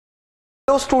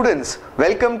Hello students,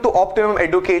 welcome to Optimum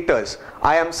Educators.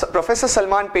 I am Professor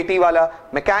Salman Petiwala,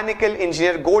 Mechanical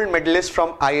Engineer Gold Medalist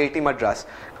from IIT Madras.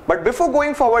 But before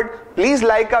going forward, please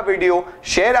like our video,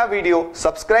 share our video,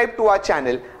 subscribe to our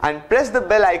channel and press the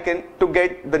bell icon to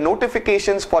get the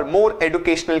notifications for more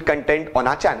educational content on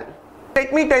our channel.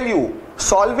 Let me tell you,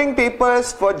 solving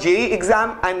papers for JEE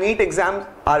exam and Neet exams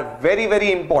are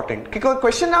very important. क्योंकि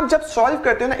question आप जब solve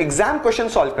करते हो ना, exam question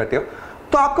solve करते हो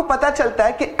तो आपको पता चलता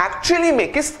है कि एक्चुअली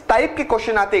में किस टाइप के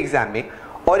क्वेश्चन आते हैं एग्जाम में.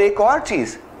 और एक और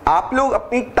चीज, आप लोग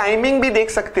अपनी टाइमिंग भी देख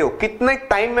सकते हो, कितने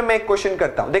टाइम में मैं एक क्वेश्चन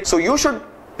करता हूं. So you should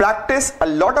practice a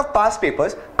lot of past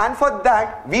papers and for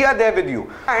that we are there with you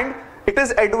and it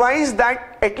is advised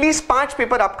that at least 5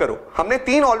 paper आप करो. हमने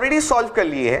 3 ऑलरेडी सॉल्व कर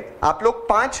लिए हैं, आप लोग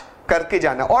 5 करके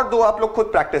जाना और 2 आप लोग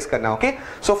खुद प्रैक्टिस करना. Okay,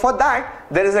 so for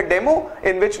that there is a demo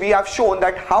in which we have shown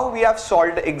that how we have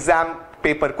solved exam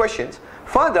paper questions.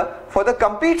 Further, for the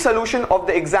complete solution of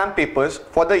the exam papers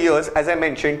for the years as I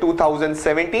mentioned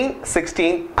 2017,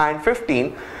 16 and 15,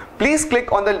 please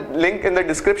click on the link in the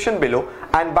description below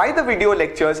and buy the video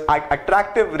lectures at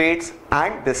attractive rates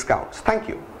and discounts.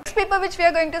 Thank you. Next paper which we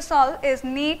are going to solve is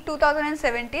Neet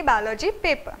 2070 biology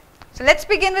paper. So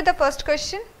let's begin with the first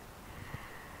question.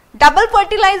 Double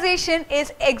fertilization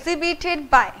is exhibited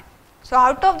by. So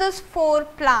out of these 4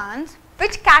 plants,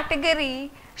 which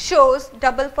category shows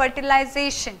double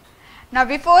fertilization? Now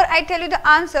before I tell you the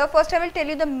answer, first I will tell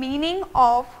you the meaning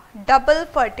of double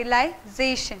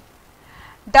fertilization.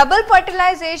 Double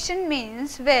fertilization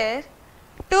means where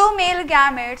 2 male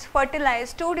gametes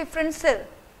fertilize 2 different cells.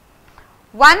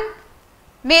 One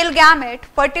male gamete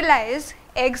fertilize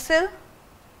egg cell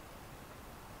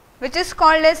which is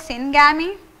called as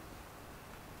syngamy,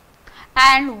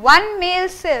 and one male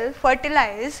cell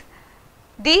fertilize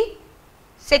the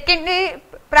secondary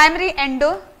primary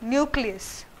endonucleus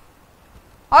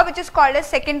or which is called as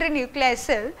secondary nucleus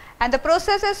cell, and the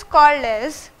process is called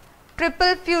as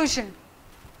triple fusion.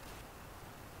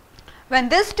 When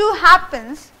this two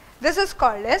happens, this is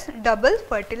called as double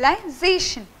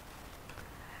fertilization.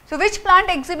 So which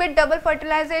plant exhibit double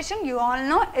fertilization? You all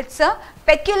know it's a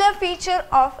peculiar feature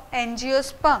of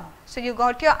Angiosperm. So you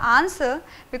got your answer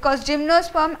because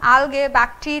Gymnosperm, Algae,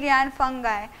 Bacteria and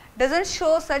Fungi doesn't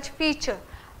show such feature.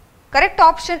 Correct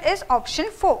option is option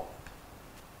 4.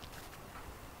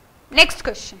 Next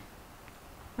question.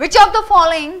 Which of the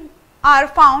following are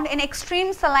found in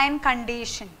extreme saline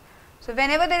condition? So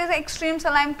whenever there is an extreme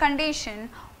saline condition,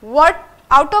 what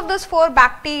out of those 4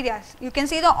 bacteria, you can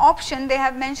see the option they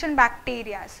have mentioned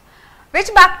bacteria.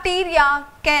 Which bacteria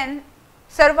can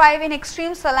survive in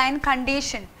extreme saline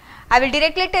condition? I will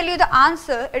directly tell you the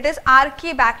answer. It is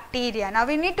Archaebacteria. Now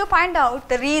we need to find out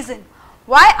the reason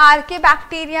why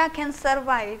Archaebacteria can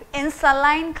survive in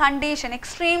saline condition,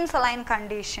 extreme saline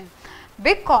condition.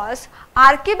 Because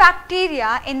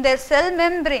Archaebacteria in their cell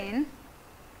membrane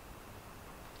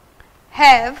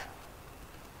have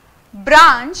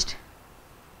branched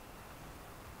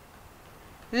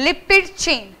lipid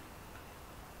chain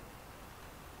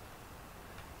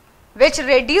which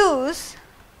reduce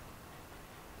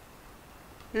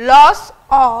loss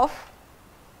of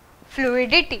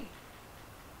fluidity,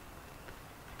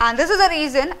 and this is the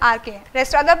reason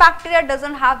rest other bacteria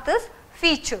doesn't have this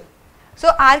feature.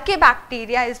 So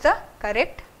Archaebacteria is the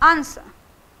correct answer.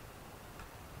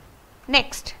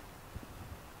 Next,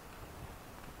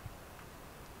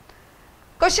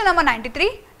 question number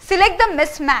 93. Select the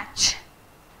mismatch.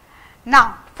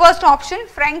 Now first option,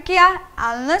 Frankia,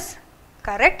 Alnus,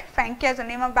 correct. Frankia is the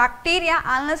name of bacteria,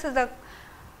 Alnus is the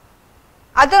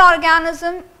other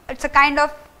organism, it's a kind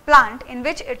of plant in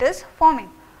which it is forming.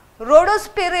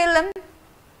 Rhodospirillum,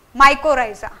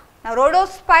 Mycorrhiza. Now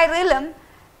Rhodospirillum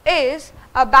is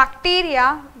a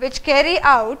bacteria which carry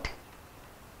out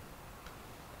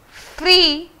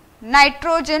free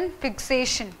nitrogen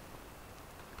fixation,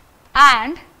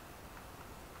 and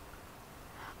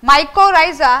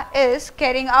Mycorrhiza is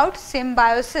carrying out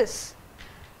symbiosis.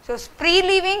 So free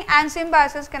living and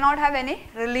symbiosis cannot have any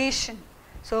relation.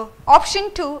 So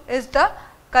option 2 is the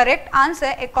correct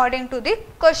answer according to the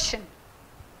question.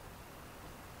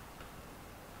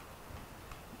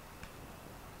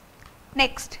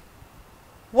 Next,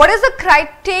 what is the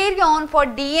criterion for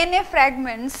DNA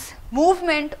fragments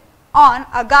movement on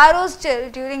agarose gel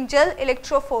during gel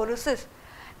electrophoresis?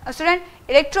 Student,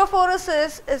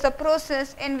 electrophoresis is a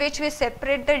process in which we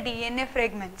separate the DNA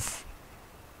fragments.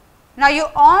 Now you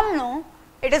all know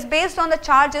it is based on the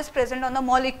charges present on the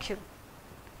molecule.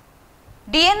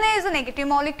 DNA is a negative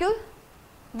molecule,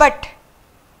 but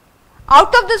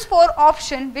out of this 4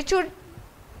 option, which would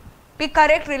be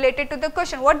correct related to the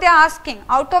question? What they are asking,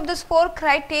 out of this 4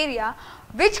 criteria,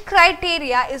 which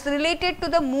criteria is related to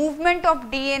the movement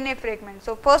of DNA fragments?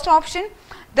 So, first option,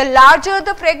 the larger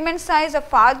the fragment size, the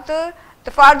farther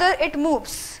it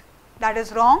moves. That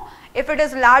is wrong. If it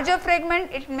is larger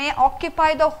fragment, it may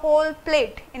occupy the whole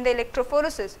plate in the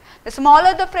electrophoresis. The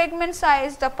smaller the fragment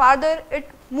size, the farther it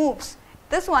moves.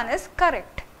 This one is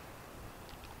correct.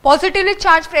 Positively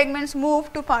charged fragments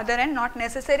move to further end, not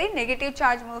necessary. Negative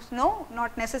charge moves, no,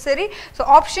 not necessary. So,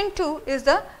 option 2 is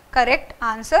the correct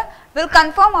answer. We will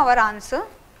confirm our answer.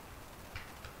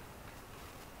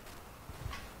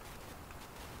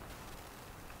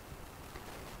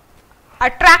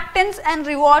 Attractants and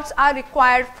rewards are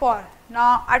required for.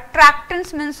 Now,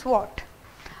 attractants means what?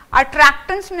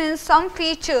 Attractants means some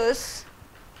features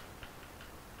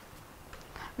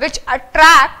which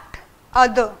attract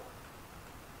other.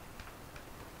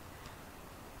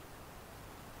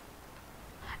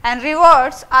 And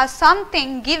rewards are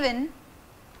something given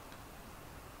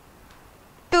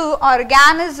to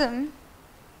organism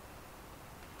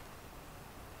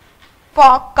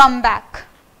for comeback.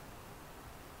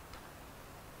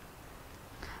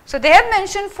 So, they have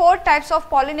mentioned 4 types of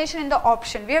pollination in the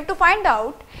option. We have to find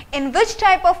out in which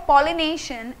type of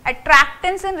pollination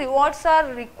attractants and rewards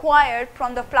are required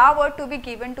from the flower to be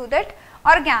given to that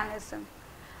organism.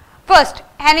 First,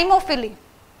 Anemophily.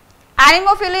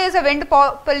 Anemophily is a wind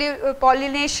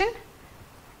pollination.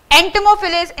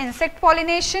 Entomophily is insect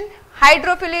pollination.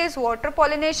 Hydrophily is water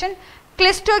pollination.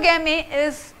 Cleistogamy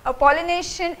is a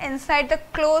pollination inside the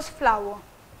closed flower.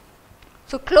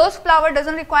 So, closed flower does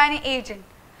not require any agent.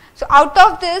 So, out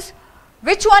of this,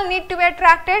 which one need to be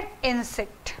attracted?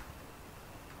 Insect.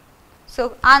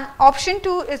 So, option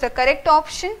 2 is the correct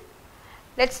option.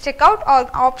 Let us check out.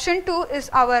 Option 2 is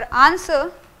our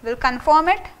answer. We will confirm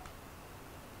it.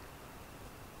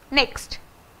 Next,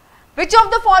 which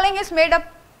of the following is made up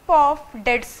of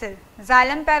dead cell?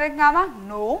 Xylem parenchyma?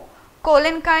 No.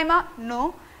 Collenchyma?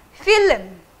 No. Phellem.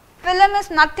 Phellem is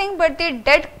nothing but the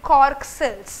dead cork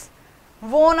cells,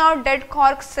 worn out dead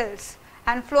cork cells,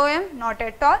 and phloem not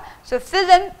at all. So,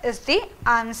 phellem is the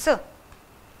answer.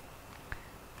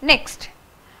 Next,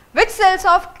 which cells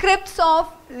of Crypts of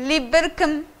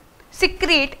Lieberkuhn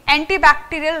secrete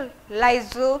antibacterial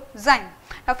lysozyme?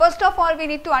 Now, first of all, we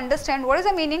need to understand what is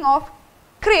the meaning of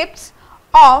Crypts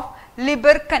of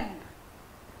Lieberkuhn.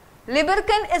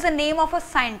 Lieberkuhn is a name of a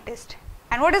scientist.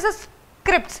 And what is a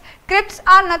crypts? Crypts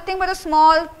are nothing but a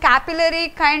small capillary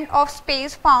kind of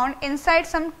space found inside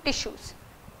some tissues.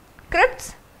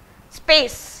 Crypts,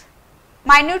 space,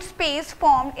 minute space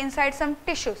formed inside some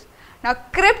tissues. Now,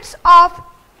 Crypts of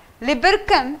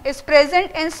Lieberkuhn is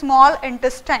present in small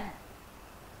intestine.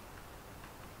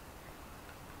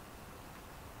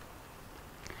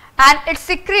 And it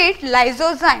secretes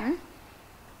lysozyme,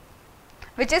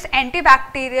 which is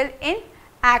antibacterial in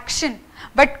action.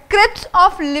 But Crypts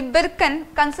of Lieberkuhn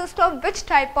consist of which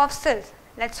type of cells?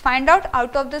 Let us find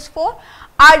out of this 4.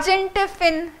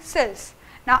 Argentophin cells.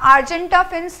 Now,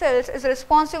 argentophin cells is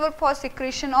responsible for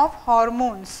secretion of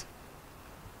hormones,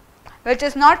 which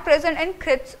is not present in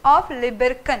Crypts of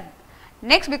Lieberkuhn.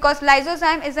 Next, because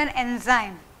lysozyme is an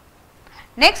enzyme.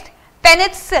 Next,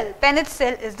 Penneth cell. Penneth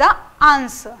cell is the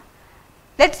answer.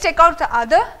 Let us check out the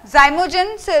other.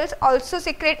 Zymogen cells also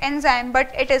secrete enzyme,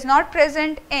 but it is not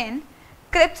present in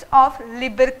Crypts of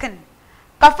Lieberkuhn.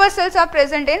 Kupffer cells are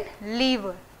present in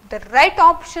liver. The right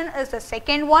option is the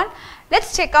second one. Let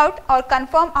us check out or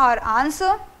confirm our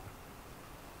answer.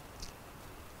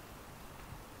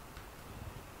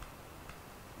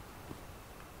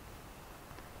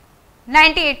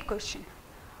 #98 question.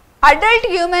 Adult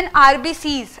human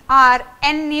RBCs are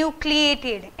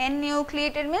enucleated.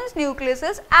 Enucleated means nucleus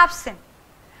is absent.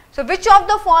 So, which of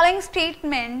the following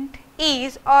statement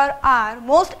is or are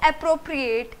most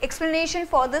appropriate explanation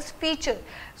for this feature?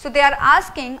 So, they are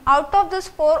asking out of this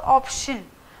 4 options,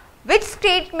 which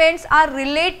statements are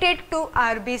related to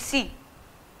RBC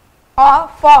or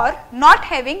for not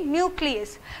having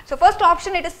nucleus. So, first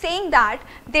option, it is saying that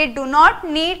they do not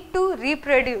need to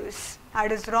reproduce.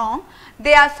 That is wrong.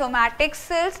 They are somatic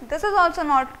cells. This is also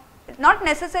not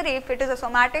necessary. If it is a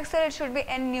somatic cell, it should be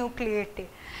enucleated.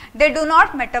 They do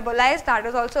not metabolize. That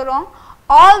is also wrong.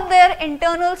 All their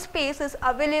internal space is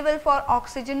available for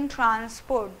oxygen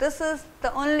transport. This is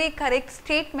the only correct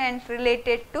statement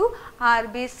related to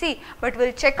RBC. But we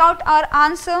will check out our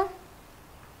answer.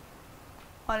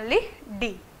 Only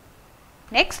D.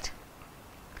 Next,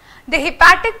 the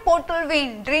hepatic portal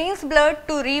vein drains blood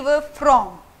to river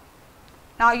from.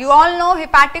 Now, you all know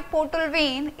hepatic portal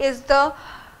vein is the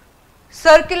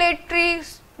circulatory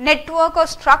network or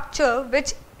structure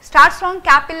which starts from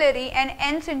capillary and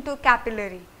ends into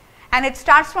capillary, and it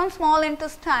starts from small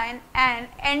intestine and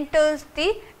enters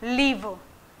the liver.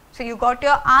 So you got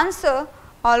your answer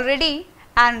already,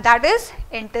 and that is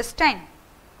intestine.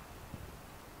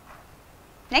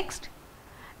 Next,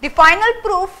 the final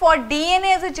proof for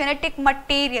DNA as a genetic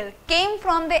material came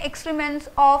from the experiments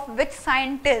of which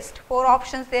scientist? 4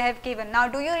 options they have given. Now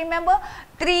do you remember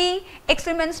 3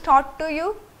 experiments taught to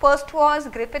you? First was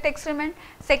Griffith experiment,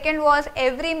 second was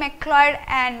every Mcleod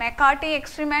and McCarty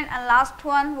experiment, and last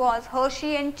one was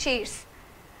Hershey and Chase.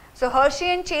 So Hershey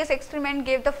and Chase experiment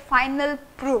gave the final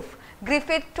proof.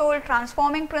 Griffith told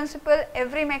transforming principle,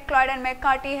 every Mcleod and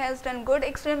McCarty has done good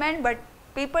experiment, but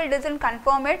people doesn't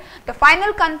confirm it. The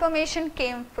final confirmation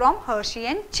came from Hershey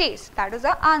and Chase. That is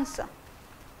the answer.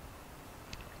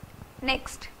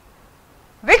 Next,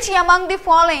 which among the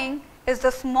following is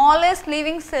the smallest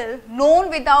living cell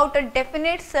known without a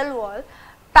definite cell wall,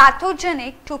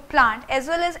 pathogenic to plant as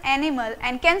well as animal,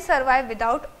 and can survive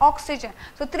without oxygen?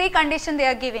 So 3 conditions they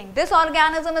are giving. This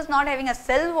organism is not having a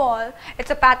cell wall, it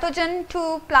is a pathogen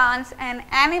to plants and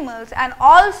animals, and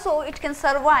also it can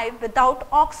survive without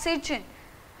oxygen.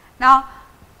 Now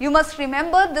you must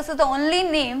remember this is the only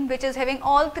name which is having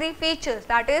all 3 features,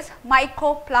 that is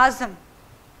mycoplasm.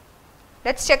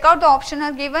 Let us check out the option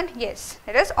are given. Yes,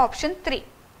 it is option 3.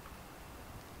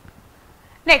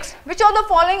 Next, which of the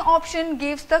following option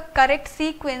gives the correct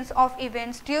sequence of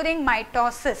events during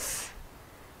mitosis?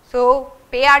 So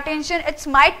pay attention, it is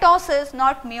mitosis,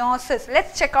 not meiosis. Let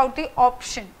us check out the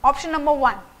option. Option number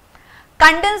 1,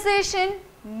 condensation,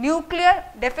 nuclear,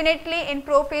 definitely in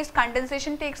prophase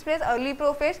condensation takes place, early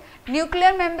prophase.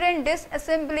 Nuclear membrane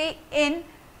disassembly in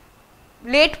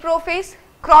late prophase.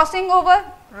 Crossing over,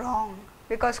 wrong,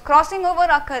 because crossing over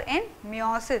occur in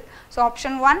meiosis. So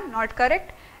option 1 not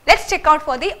correct. Let us check out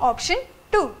for the option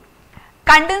 2.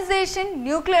 Condensation,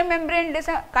 nuclear membrane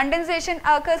condensation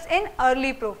occurs in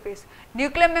early prophase.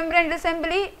 Nuclear membrane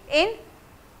disassembly in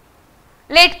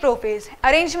late prophase.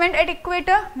 Arrangement at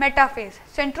equator, metaphase.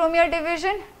 Centromere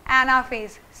division,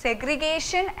 anaphase.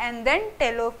 Segregation and then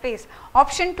telophase.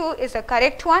 Option 2 is the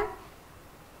correct one.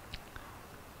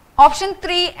 Option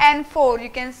 3 and 4, you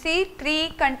can see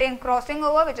 3 contain crossing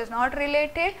over, which is not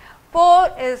related.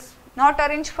 4 is not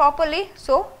arranged properly,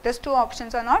 so these 2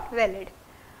 options are not valid.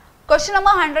 Question number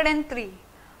 103.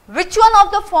 Which one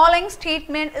of the following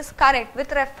statement is correct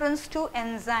with reference to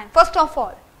enzyme? First of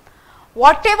all,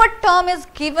 whatever term is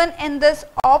given in this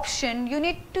option, you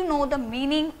need to know the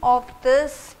meaning of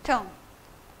this term.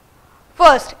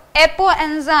 First,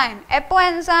 apoenzyme.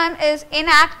 Apoenzyme is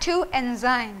inactive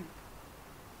enzyme.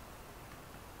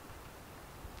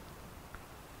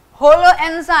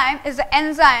 Holoenzyme is the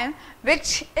enzyme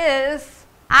which is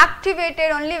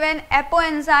activated only when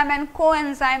apoenzyme and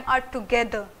coenzyme are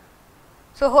together.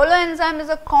 So holoenzyme is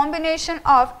a combination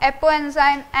of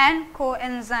apoenzyme and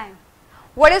coenzyme.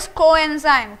 What is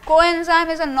coenzyme?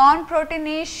 Coenzyme is a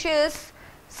non-proteinaceous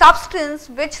substance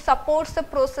which supports the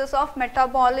process of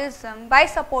metabolism by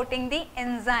supporting the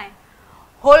enzyme.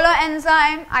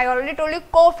 Holoenzyme, I already told you,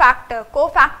 cofactor.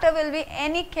 Cofactor will be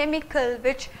any chemical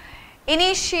which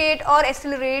initiate or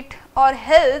accelerate or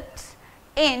helps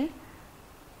in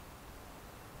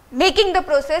making the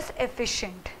process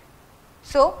efficient.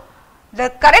 So the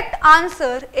correct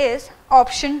answer is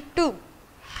option 2.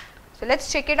 So let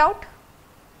us check it out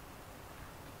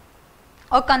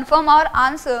or confirm our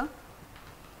answer.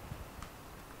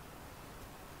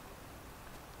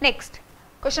 Next,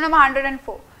 question number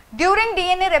 104. During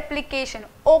DNA replication,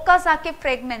 Okazaki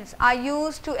fragments are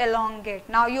used to elongate.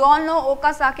 Now you all know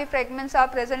Okazaki fragments are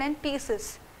present in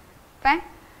pieces. Fine.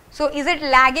 So is it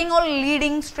lagging or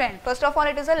leading strand? First of all,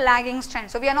 it is a lagging strand.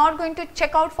 So we are not going to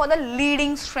check out for the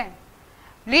leading strand.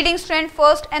 Leading strand,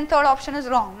 first and third option is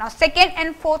wrong. Now second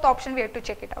and fourth option we have to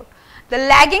check it out. The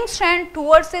lagging strand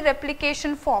towards the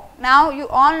replication fork. Now you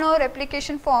all know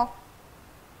replication fork.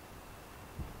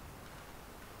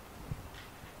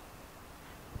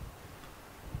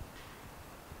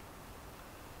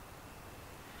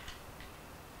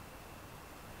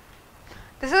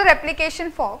 This is a replication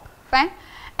fork, fine.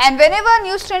 And whenever a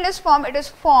new strand is formed, it is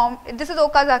formed, this is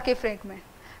Okazaki fragment.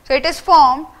 So it is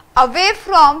formed away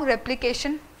from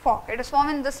replication fork. It is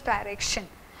formed in this direction.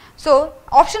 So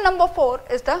option number 4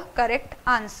 is the correct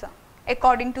answer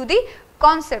according to the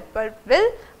concept, but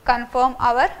will confirm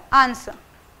our answer.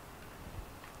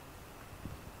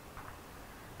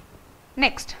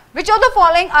 Next, which of the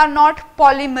following are not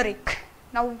polymeric?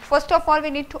 Now first of all we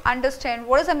need to understand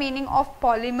what is the meaning of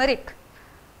polymeric.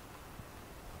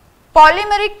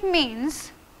 Polymeric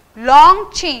means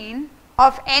long chain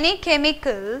of any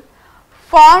chemical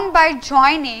formed by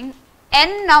joining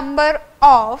n number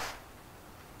of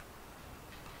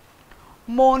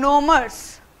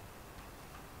monomers.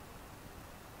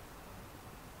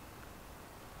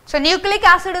 So nucleic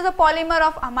acid is a polymer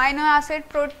of amino acid,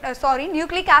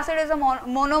 nucleic acid is a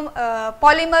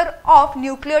polymer of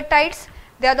nucleotides.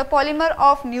 They are the polymer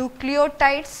of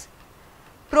nucleotides.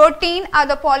 Protein are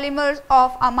the polymers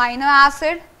of amino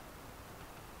acid.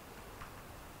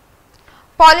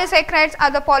 Polysaccharides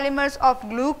are the polymers of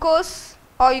glucose,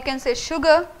 or you can say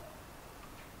sugar.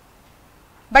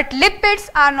 But lipids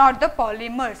are not the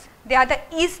polymers. They are the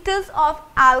esters of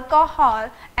alcohol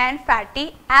and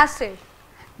fatty acid.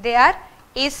 They are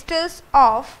esters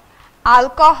of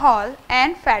alcohol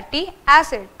and fatty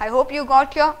acid. I hope you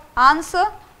got your answer.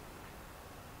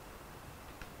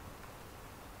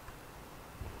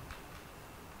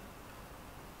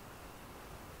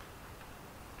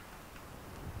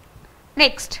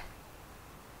 Next,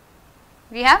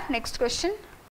 we have next question.